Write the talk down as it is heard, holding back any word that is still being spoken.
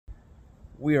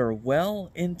We are well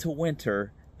into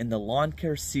winter and the lawn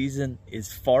care season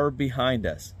is far behind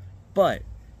us, but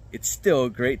it's still a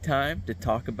great time to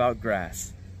talk about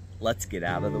grass. Let's get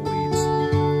out of the weeds.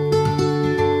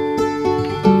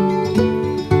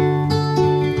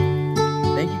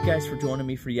 Thank you guys for joining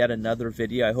me for yet another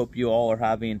video. I hope you all are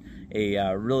having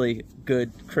a really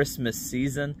good Christmas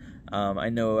season. I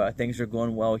know things are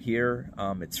going well here.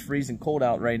 It's freezing cold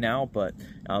out right now, but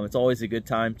it's always a good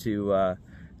time to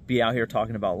be out here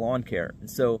talking about lawn care. And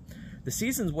so the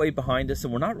season's way behind us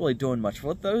and we're not really doing much.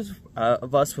 For those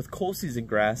of us with cool season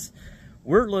grass,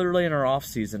 we're literally in our off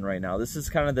season right now. This is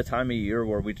kind of the time of year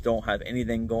where we don't have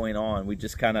anything going on. We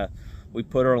just we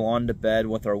put our lawn to bed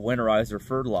with our winterizer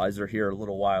fertilizer here a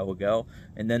little while ago,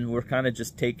 and then we're kind of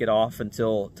just take it off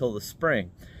until the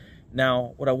spring.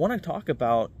 Now, what I want to talk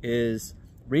about is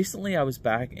recently I was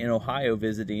back in Ohio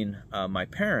visiting my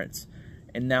parents.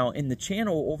 And now in the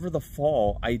channel over the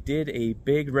fall, I did a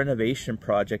big renovation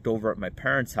project over at my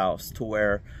parents' house to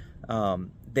where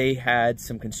they had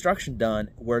some construction done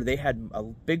where they had a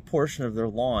big portion of their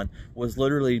lawn was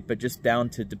literally but just down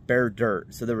to bare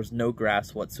dirt. So there was no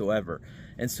grass whatsoever.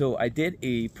 And so I did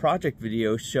a project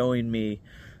video showing me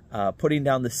putting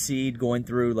down the seed, going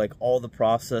through like all the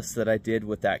process that I did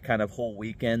with that kind of whole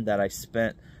weekend that I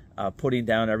spent putting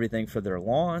down everything for their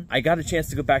lawn. I got a chance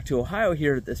to go back to Ohio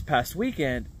here this past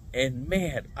weekend, and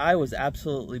man, I was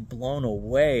absolutely blown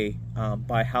away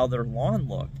by how their lawn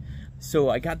looked. So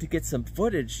I got to get some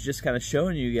footage just kind of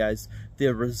showing you guys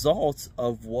the results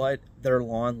of what their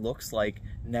lawn looks like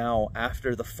now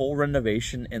after the full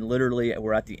renovation, and literally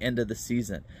we're at the end of the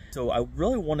season. So I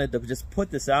really wanted to just put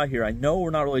this out here. I know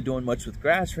we're not really doing much with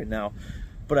grass right now,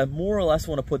 but I more or less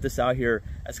want to put this out here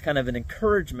as kind of an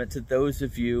encouragement to those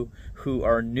of you who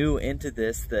are new into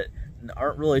this, that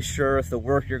aren't really sure if the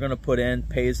work you're going to put in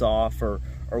pays off or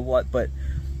what, but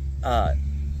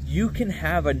you can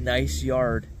have a nice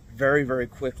yard very, very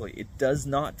quickly. It does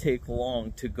not take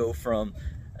long to go from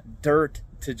dirt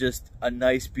to just a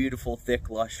nice, beautiful, thick,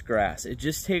 lush grass. It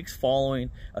just takes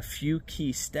following a few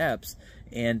key steps,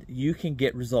 and you can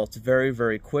get results very,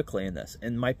 very quickly in this.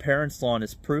 And my parents' lawn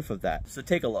is proof of that. So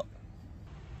take a look.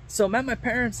 So I'm at my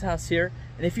parents' house here,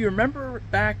 and if you remember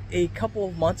back a couple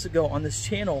of months ago on this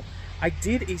channel, I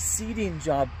did a seeding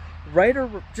job right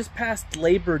over just past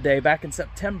Labor Day back in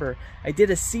September. I did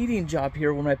a seeding job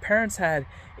here when my parents had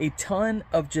a ton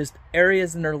of just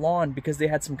areas in their lawn because they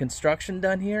had some construction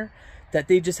done here that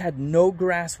they just had no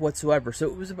grass whatsoever. So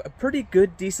it was a pretty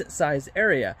good, decent sized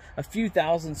area, a few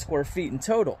thousand square feet in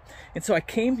total. And so I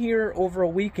came here over a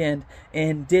weekend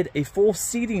and did a full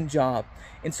seeding job.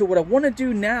 And so what I want to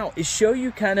do now is show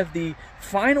you kind of the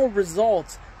final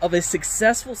results of a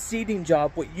successful seeding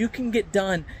job, what you can get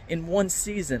done in one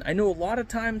season. I know a lot of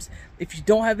times if you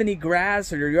don't have any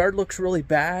grass or your yard looks really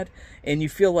bad and you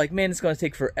feel like, man, it's going to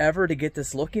take forever to get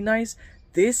this looking nice,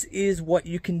 this is what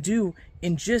you can do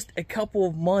in just a couple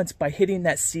of months by hitting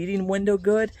that seeding window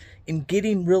good and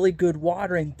getting really good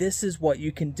watering. This is what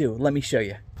you can do. Let me show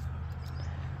you.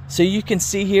 So you can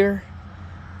see here,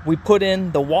 we put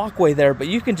in the walkway there, but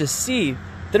you can just see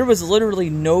there was literally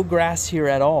no grass here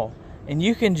at all. And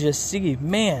you can just see,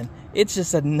 man, it's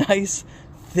just a nice,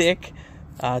 thick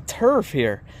turf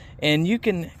here. And you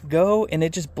can go and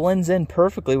it just blends in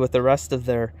perfectly with the rest of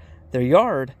their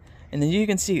yard. And then you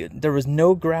can see there was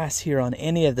no grass here on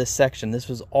any of this section. This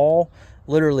was all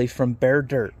literally from bare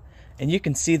dirt. And you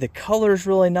can see the color is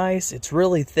really nice. It's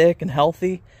really thick and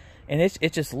healthy. And it's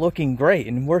just looking great.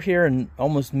 And we're here in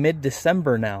almost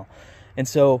mid-December now. And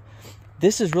so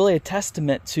this is really a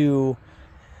testament to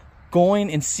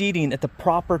going and seeding at the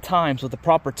proper times with the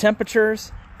proper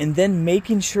temperatures, and then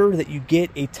making sure that you get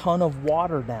a ton of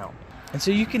water down. And so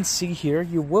you can see here,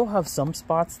 you will have some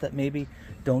spots that maybe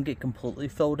don't get completely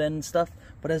filled in and stuff,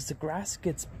 but as the grass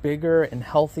gets bigger and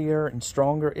healthier and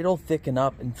stronger, it'll thicken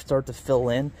up and start to fill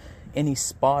in any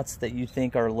spots that you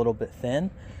think are a little bit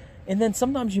thin. And then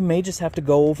sometimes you may just have to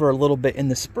go over a little bit in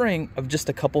the spring of just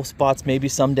a couple spots, maybe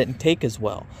some didn't take as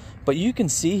well. But you can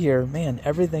see here, man,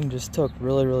 everything just took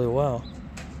really, really well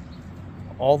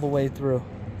all the way through.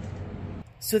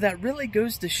 So that really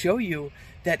goes to show you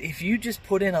that if you just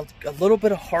put in a little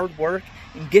bit of hard work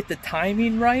and get the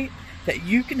timing right, that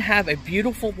you can have a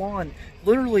beautiful lawn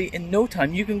literally in no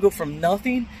time. You can go from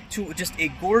nothing to just a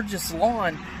gorgeous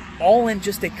lawn all in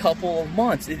just a couple of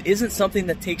months. It isn't something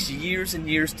that takes years and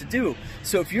years to do.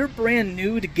 So if you're brand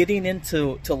new to getting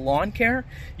into lawn care,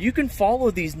 you can follow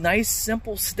these nice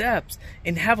simple steps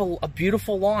and have a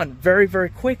beautiful lawn very, very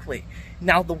quickly.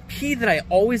 Now the key that I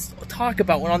always talk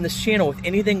about when on this channel with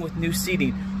anything with new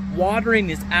seeding, watering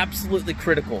is absolutely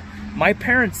critical. My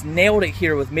parents nailed it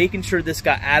here with making sure this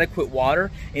got adequate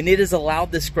water, and it has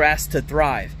allowed this grass to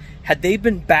thrive. Had they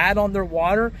been bad on their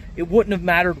water, it wouldn't have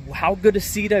mattered how good a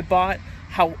seed I bought,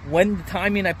 when the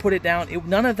timing I put it down,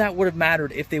 none of that would have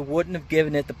mattered if they wouldn't have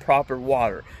given it the proper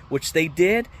water, which they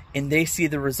did, and they see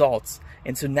the results.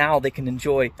 And so now they can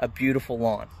enjoy a beautiful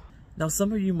lawn. Now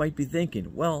some of you might be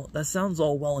thinking, well, that sounds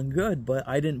all well and good, but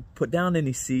I didn't put down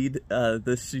any seed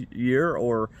this year,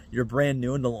 or you're brand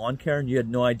new into lawn care and you had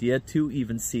no idea to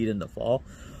even seed in the fall.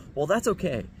 Well, that's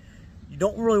okay.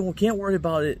 You can't worry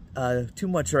about it too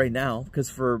much right now, because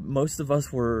for most of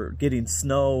us, we're getting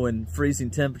snow and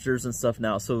freezing temperatures and stuff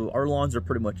now. So our lawns are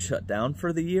pretty much shut down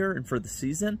for the year and for the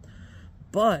season.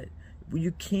 But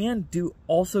you can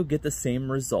also get the same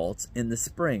results in the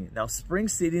spring. Now, spring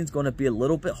seeding is going to be a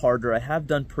little bit harder. I have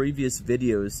done previous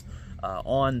videos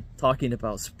on talking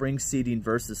about spring seeding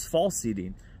versus fall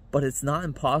seeding, but it's not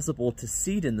impossible to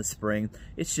seed in the spring.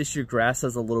 It's just your grass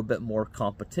has a little bit more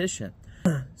competition.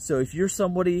 So if you're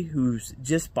somebody who's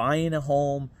just buying a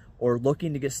home or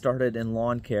looking to get started in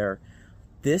lawn care,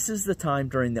 this is the time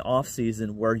during the off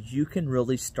season where you can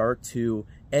really start to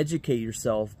educate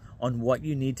yourself on what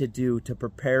you need to do to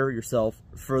prepare yourself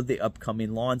for the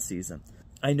upcoming lawn season.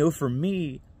 I know for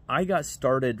me, I got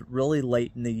started really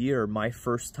late in the year, my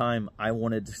first time I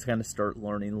wanted to kind of start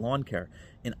learning lawn care.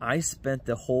 And I spent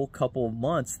the whole couple of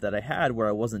months that I had where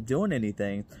I wasn't doing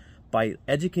anything by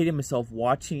educating myself,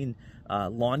 watching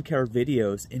lawn care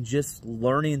videos, and just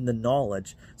learning the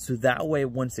knowledge. So that way,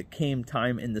 once it came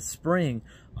time in the spring,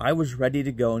 I was ready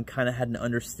to go and kind of had an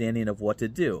understanding of what to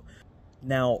do.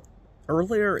 Now,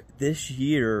 earlier this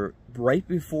year, right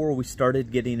before we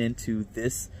started getting into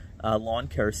this lawn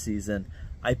care season,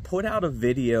 I put out a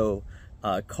video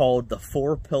called The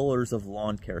 4 Pillars of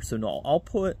Lawn Care. So now I'll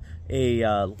put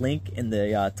a link in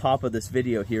the top of this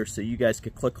video here so you guys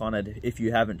could click on it if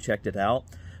you haven't checked it out.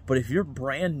 But if you're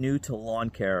brand new to lawn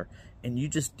care and you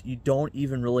don't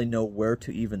even really know where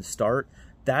to even start,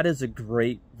 that is a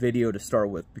great video to start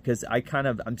with, because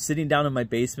I'm sitting down in my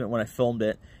basement when I filmed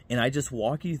it, and I just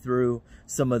walk you through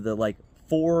some of the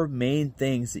 4 main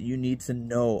things that you need to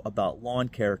know about lawn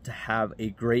care to have a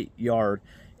great yard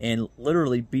and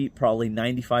literally beat probably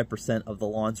 95% of the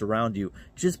lawns around you,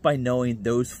 just by knowing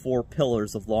those 4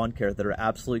 pillars of lawn care that are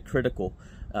absolutely critical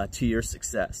to your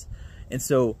success. And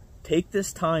so take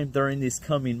this time during these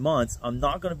coming months. I'm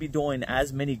not going to be doing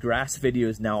as many grass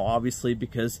videos now, obviously,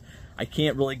 because I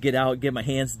can't really get out, get my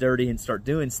hands dirty and start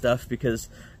doing stuff, because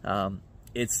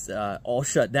it's all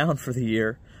shut down for the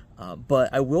year.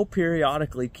 But I will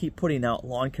periodically keep putting out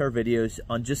lawn care videos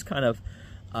on just kind of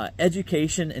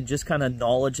education and just kind of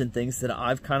knowledge and things that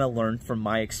I've kind of learned from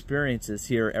my experiences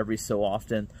here every so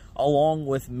often, along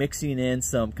with mixing in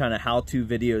some kind of how-to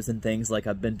videos and things like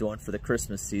I've been doing for the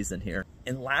Christmas season here.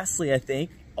 And lastly, I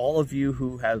think all of you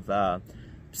who have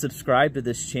subscribed to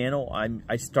this channel,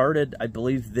 I started, I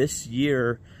believe this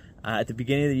year, at the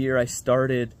beginning of the year, I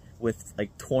started with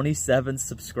 27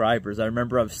 subscribers. I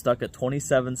remember I was stuck at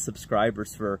 27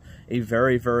 subscribers for a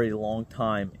very, very long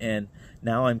time, and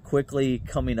now I'm quickly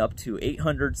coming up to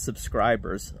 800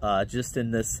 subscribers just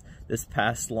in this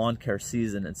past lawn care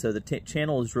season. And so the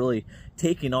channel is really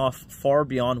taking off far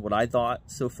beyond what I thought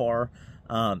so far.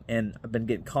 And I've been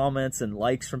getting comments and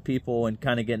likes from people and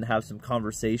kind of getting to have some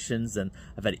conversations, and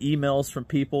I've had emails from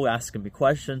people asking me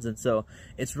questions, and so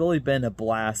it's really been a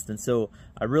blast. And so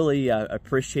I really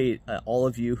appreciate all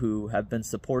of you who have been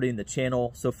supporting the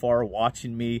channel so far,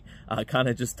 watching me kind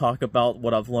of just talk about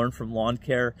what I've learned from lawn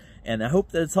care, and I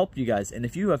hope that it's helped you guys. And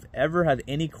if you have ever had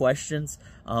any questions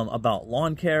about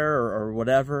lawn care or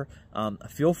whatever,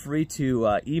 feel free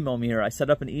to email me here. I set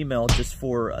up an email just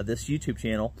for this YouTube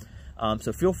channel.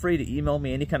 So feel free to email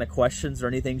me any kind of questions or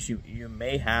anything you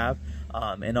may have,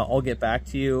 and I'll get back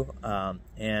to you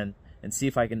and see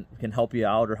if I can help you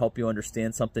out or help you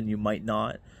understand something you might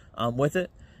not with it.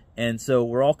 And so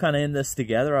we're all kind of in this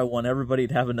together. I want everybody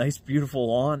to have a nice, beautiful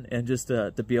lawn and just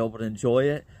to be able to enjoy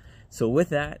it. So with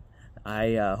that,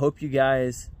 I hope you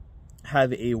guys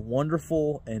have a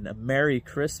wonderful and a Merry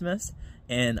Christmas,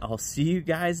 and I'll see you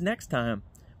guys next time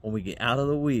when we get out of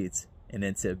the weeds and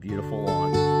into a beautiful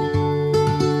lawn.